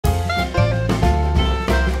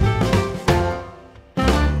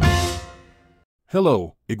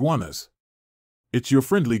Hello, Iguanas. It's your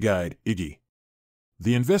friendly guide, Iggy.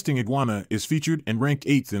 The Investing Iguana is featured and ranked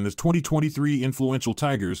 8th in the 2023 Influential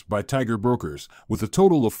Tigers by Tiger Brokers, with a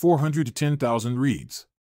total of 410,000 reads.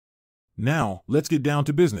 Now, let's get down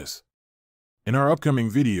to business. In our upcoming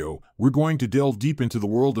video, we're going to delve deep into the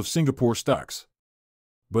world of Singapore stocks.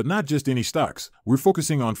 But not just any stocks, we're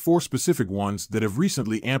focusing on 4 specific ones that have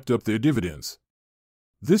recently amped up their dividends.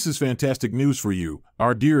 This is fantastic news for you,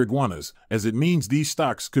 our dear Iguanas, as it means these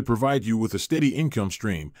stocks could provide you with a steady income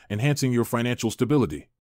stream, enhancing your financial stability.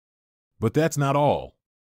 But that's not all.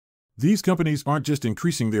 These companies aren't just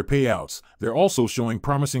increasing their payouts, they're also showing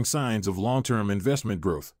promising signs of long-term investment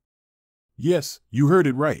growth. Yes, you heard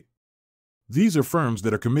it right. These are firms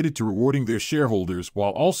that are committed to rewarding their shareholders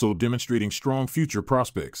while also demonstrating strong future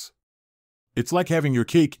prospects. It's like having your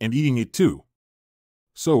cake and eating it too.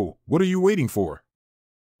 So, what are you waiting for?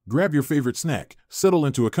 Grab your favorite snack, settle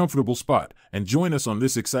into a comfortable spot, and join us on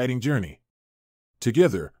this exciting journey.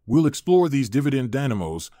 Together, we'll explore these dividend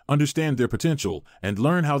dynamos, understand their potential, and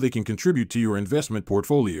learn how they can contribute to your investment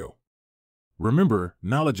portfolio. Remember,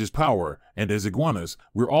 knowledge is power, and as Iguanas,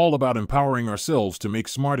 we're all about empowering ourselves to make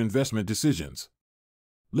smart investment decisions.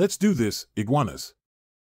 Let's do this, Iguanas.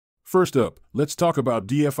 First up, let's talk about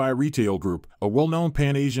DFI Retail Group, a well-known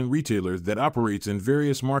Pan-Asian retailer that operates in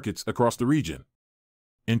various markets across the region.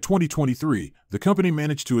 In 2023, the company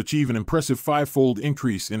managed to achieve an impressive 5-fold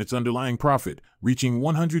increase in its underlying profit, reaching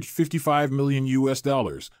 $155 million,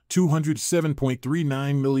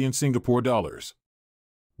 207.39 million Singapore dollars.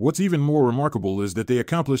 What's even more remarkable is that they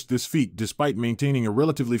accomplished this feat despite maintaining a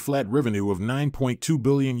relatively flat revenue of $9.2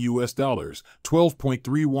 billion,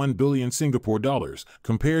 12.31 billion Singapore dollars,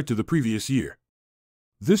 compared to the previous year.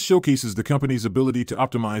 This showcases the company's ability to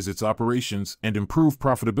optimize its operations and improve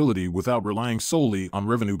profitability without relying solely on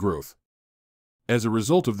revenue growth. As a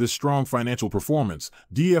result of this strong financial performance,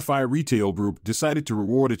 DFI Retail Group decided to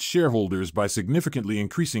reward its shareholders by significantly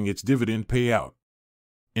increasing its dividend payout.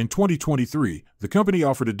 In 2023, the company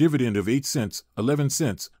offered a dividend of 8 cents, 11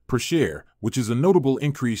 cents per share, which is a notable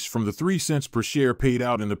increase from the 3 cents per share paid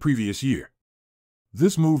out in the previous year.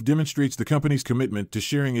 This move demonstrates the company's commitment to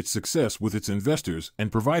sharing its success with its investors and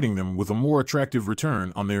providing them with a more attractive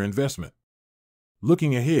return on their investment.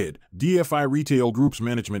 Looking ahead, DFI Retail Group's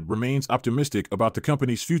management remains optimistic about the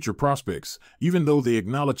company's future prospects, even though they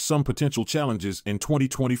acknowledge some potential challenges in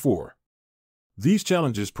 2024. These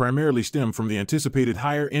challenges primarily stem from the anticipated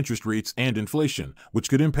higher interest rates and inflation, which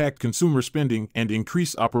could impact consumer spending and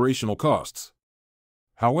increase operational costs.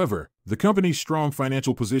 However, the company's strong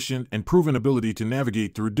financial position and proven ability to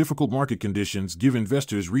navigate through difficult market conditions give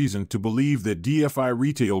investors reason to believe that DFI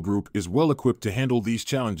Retail Group is well equipped to handle these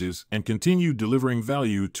challenges and continue delivering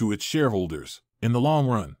value to its shareholders in the long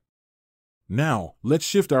run. Now, let's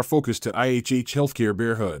shift our focus to IHH Healthcare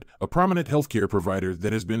Berhad, a prominent healthcare provider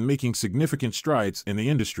that has been making significant strides in the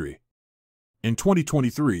industry. In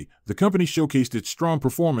 2023, the company showcased its strong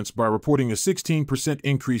performance by reporting a 16%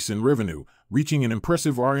 increase in revenue, reaching an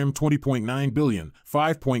impressive RM20.9 billion,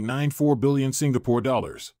 5.94 billion Singapore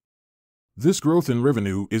dollars. This growth in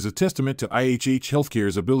revenue is a testament to IHH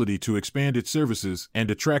Healthcare's ability to expand its services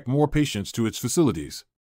and attract more patients to its facilities.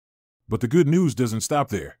 But the good news doesn't stop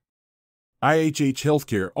there. IHH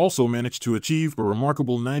Healthcare also managed to achieve a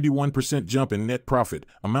remarkable 91% jump in net profit,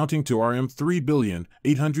 amounting to RM3 billion,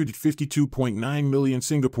 852.9 million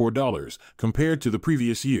Singapore dollars, compared to the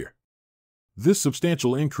previous year. This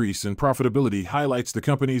substantial increase in profitability highlights the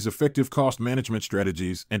company's effective cost management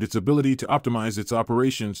strategies and its ability to optimize its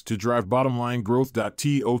operations to drive bottom-line growth.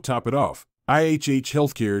 To top it off, IHH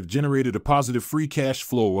Healthcare generated a positive free cash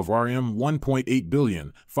flow of RM1.8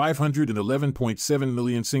 billion, 511.7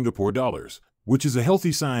 million Singapore dollars, which is a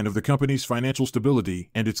healthy sign of the company's financial stability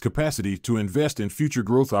and its capacity to invest in future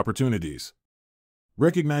growth opportunities.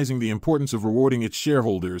 Recognizing the importance of rewarding its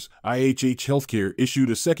shareholders, IHH Healthcare issued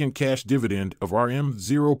a second cash dividend of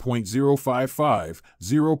RM0.055,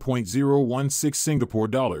 0.016 Singapore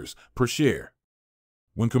dollars per share.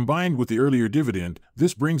 When combined with the earlier dividend,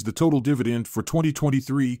 this brings the total dividend for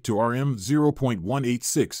 2023 to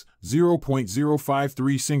RM0.186,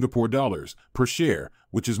 0.053 Singapore dollars per share,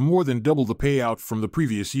 which is more than double the payout from the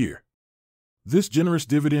previous year. This generous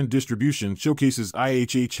dividend distribution showcases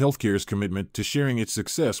IHH Healthcare's commitment to sharing its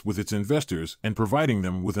success with its investors and providing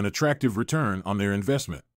them with an attractive return on their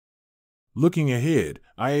investment. Looking ahead,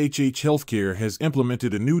 IHH Healthcare has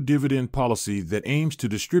implemented a new dividend policy that aims to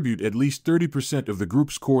distribute at least 30% of the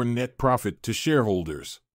group's core net profit to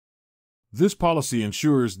shareholders. This policy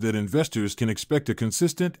ensures that investors can expect a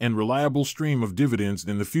consistent and reliable stream of dividends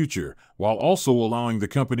in the future, while also allowing the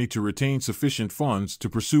company to retain sufficient funds to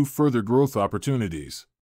pursue further growth opportunities.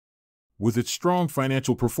 With its strong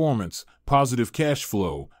financial performance, positive cash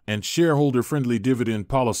flow, and shareholder-friendly dividend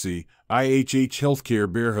policy, IHH Healthcare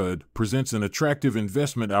Bearhood presents an attractive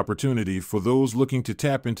investment opportunity for those looking to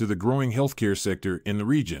tap into the growing healthcare sector in the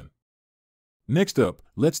region. Next up,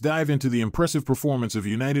 let's dive into the impressive performance of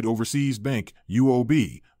United Overseas Bank,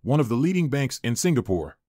 UOB, one of the leading banks in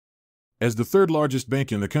Singapore. As the third largest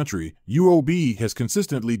bank in the country, UOB has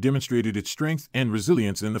consistently demonstrated its strength and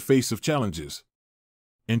resilience in the face of challenges.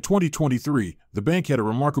 In 2023, the bank had a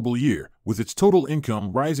remarkable year, with its total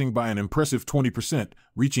income rising by an impressive 20%,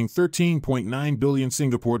 reaching 13.9 billion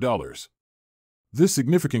Singapore dollars. This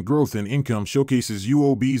significant growth in income showcases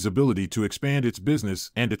UOB's ability to expand its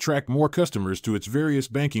business and attract more customers to its various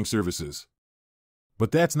banking services.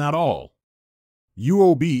 But that's not all.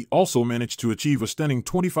 UOB also managed to achieve a stunning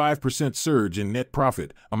 25% surge in net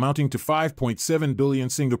profit, amounting to 5.7 billion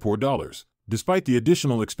Singapore dollars, despite the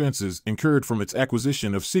additional expenses incurred from its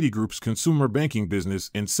acquisition of Citigroup's consumer banking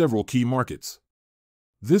business in several key markets.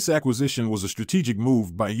 This acquisition was a strategic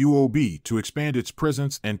move by UOB to expand its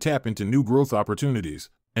presence and tap into new growth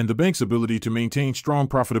opportunities, and the bank's ability to maintain strong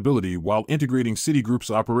profitability while integrating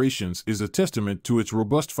Citigroup's operations is a testament to its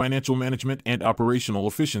robust financial management and operational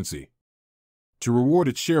efficiency. To reward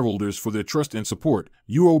its shareholders for their trust and support,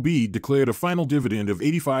 UOB declared a final dividend of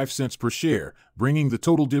 85 cents per share, bringing the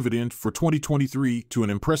total dividend for 2023 to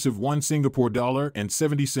an impressive 1 Singapore dollar and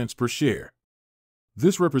 70 cents per share.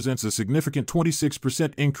 This represents a significant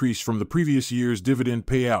 26% increase from the previous year's dividend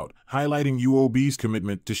payout, highlighting UOB's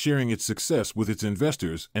commitment to sharing its success with its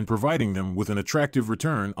investors and providing them with an attractive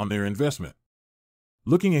return on their investment.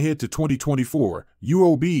 Looking ahead to 2024,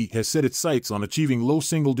 UOB has set its sights on achieving low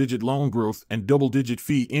single-digit loan growth and double-digit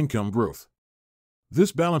fee income growth.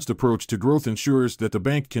 This balanced approach to growth ensures that the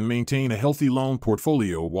bank can maintain a healthy loan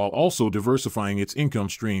portfolio while also diversifying its income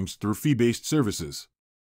streams through fee-based services.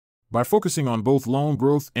 By focusing on both loan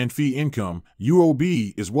growth and fee income,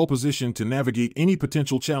 UOB is well positioned to navigate any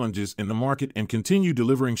potential challenges in the market and continue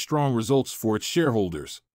delivering strong results for its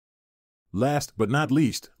shareholders. Last but not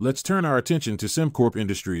least, let's turn our attention to Sim Corp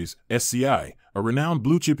Industries, SCI, a renowned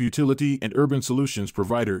blue-chip utility and urban solutions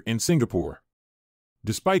provider in Singapore.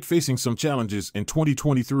 Despite facing some challenges in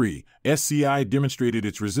 2023, SCI demonstrated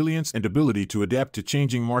its resilience and ability to adapt to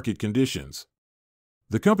changing market conditions.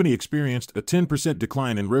 The company experienced a 10%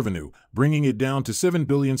 decline in revenue, bringing it down to 7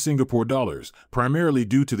 billion Singapore dollars, primarily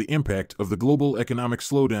due to the impact of the global economic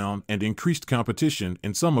slowdown and increased competition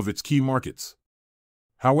in some of its key markets.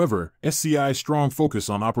 However, SCI's strong focus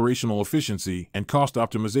on operational efficiency and cost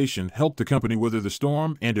optimization helped the company weather the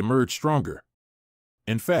storm and emerge stronger.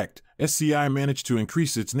 In fact, SCI managed to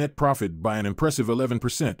increase its net profit by an impressive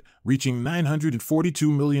 11%, reaching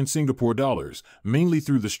 942 million Singapore dollars, mainly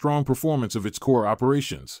through the strong performance of its core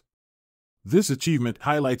operations. This achievement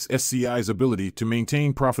highlights SCI's ability to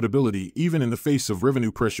maintain profitability even in the face of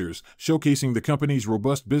revenue pressures, showcasing the company's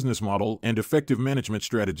robust business model and effective management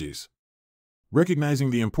strategies.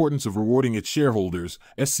 Recognizing the importance of rewarding its shareholders,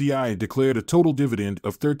 SCI declared a total dividend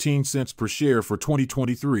of 13 cents per share for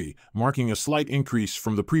 2023, marking a slight increase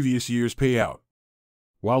from the previous year's payout.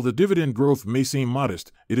 While the dividend growth may seem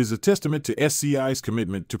modest, it is a testament to SCI's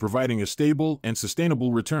commitment to providing a stable and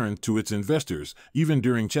sustainable return to its investors, even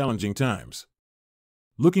during challenging times.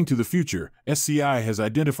 Looking to the future, SCI has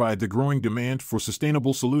identified the growing demand for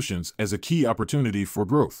sustainable solutions as a key opportunity for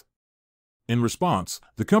growth. In response,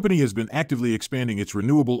 the company has been actively expanding its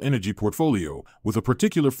renewable energy portfolio, with a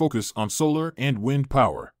particular focus on solar and wind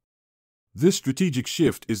power. This strategic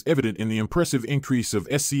shift is evident in the impressive increase of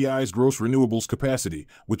SCI's gross renewables capacity,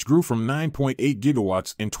 which grew from 9.8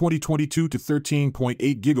 gigawatts in 2022 to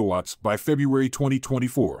 13.8 gigawatts by February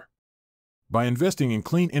 2024. By investing in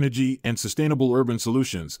clean energy and sustainable urban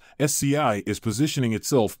solutions, SCI is positioning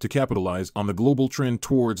itself to capitalize on the global trend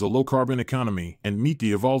towards a low-carbon economy and meet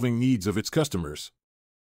the evolving needs of its customers.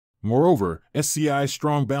 Moreover, SCI's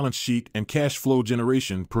strong balance sheet and cash flow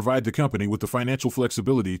generation provide the company with the financial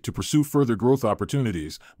flexibility to pursue further growth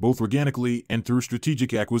opportunities, both organically and through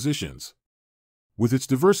strategic acquisitions. With its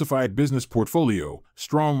diversified business portfolio,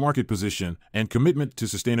 strong market position, and commitment to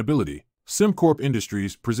sustainability, Sim Corp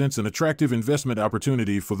Industries presents an attractive investment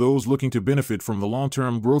opportunity for those looking to benefit from the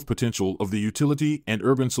long-term growth potential of the utility and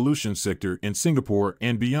urban solutions sector in Singapore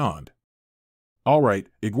and beyond. Alright,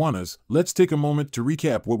 Iguanas, let's take a moment to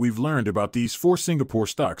recap what we've learned about these 4 Singapore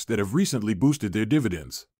stocks that have recently boosted their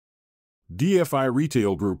dividends. DFI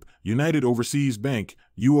Retail Group, United Overseas Bank,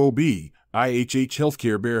 UOB, IHH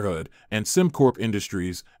Healthcare, and Sim Corp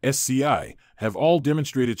Industries, SCI, have all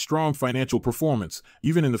demonstrated strong financial performance,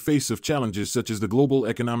 even in the face of challenges such as the global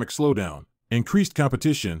economic slowdown, increased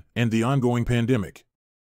competition, and the ongoing pandemic.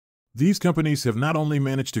 These companies have not only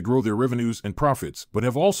managed to grow their revenues and profits, but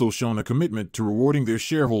have also shown a commitment to rewarding their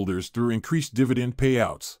shareholders through increased dividend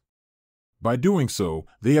payouts. By doing so,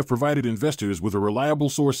 they have provided investors with a reliable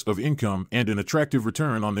source of income and an attractive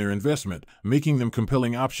return on their investment, making them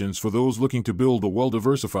compelling options for those looking to build a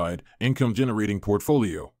well-diversified, income-generating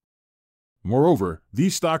portfolio. Moreover,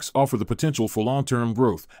 these stocks offer the potential for long-term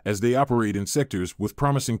growth as they operate in sectors with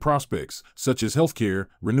promising prospects, such as healthcare,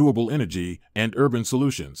 renewable energy, and urban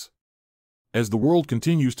solutions. As the world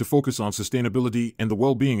continues to focus on sustainability and the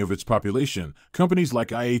well-being of its population, companies like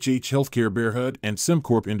IHH Healthcare and Sim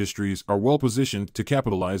Corp Industries are well-positioned to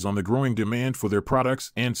capitalize on the growing demand for their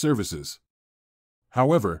products and services.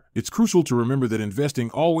 However, it's crucial to remember that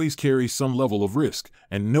investing always carries some level of risk,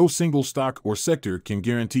 and no single stock or sector can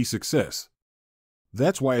guarantee success.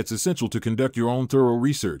 That's why it's essential to conduct your own thorough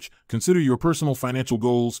research, consider your personal financial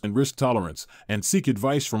goals and risk tolerance, and seek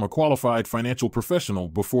advice from a qualified financial professional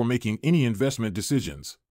before making any investment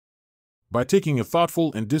decisions. By taking a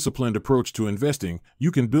thoughtful and disciplined approach to investing,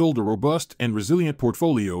 you can build a robust and resilient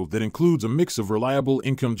portfolio that includes a mix of reliable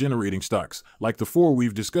income-generating stocks, like the four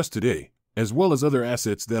we've discussed today, as well as other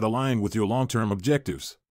assets that align with your long-term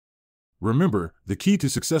objectives. Remember, the key to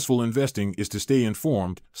successful investing is to stay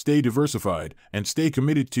informed, stay diversified, and stay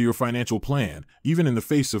committed to your financial plan, even in the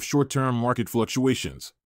face of short-term market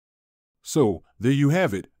fluctuations. So, there you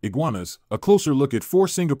have it, Iguanas, a closer look at 4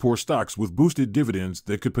 Singapore stocks with boosted dividends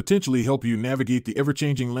that could potentially help you navigate the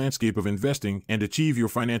ever-changing landscape of investing and achieve your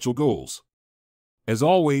financial goals. As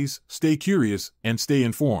always, stay curious and stay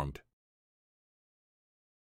informed.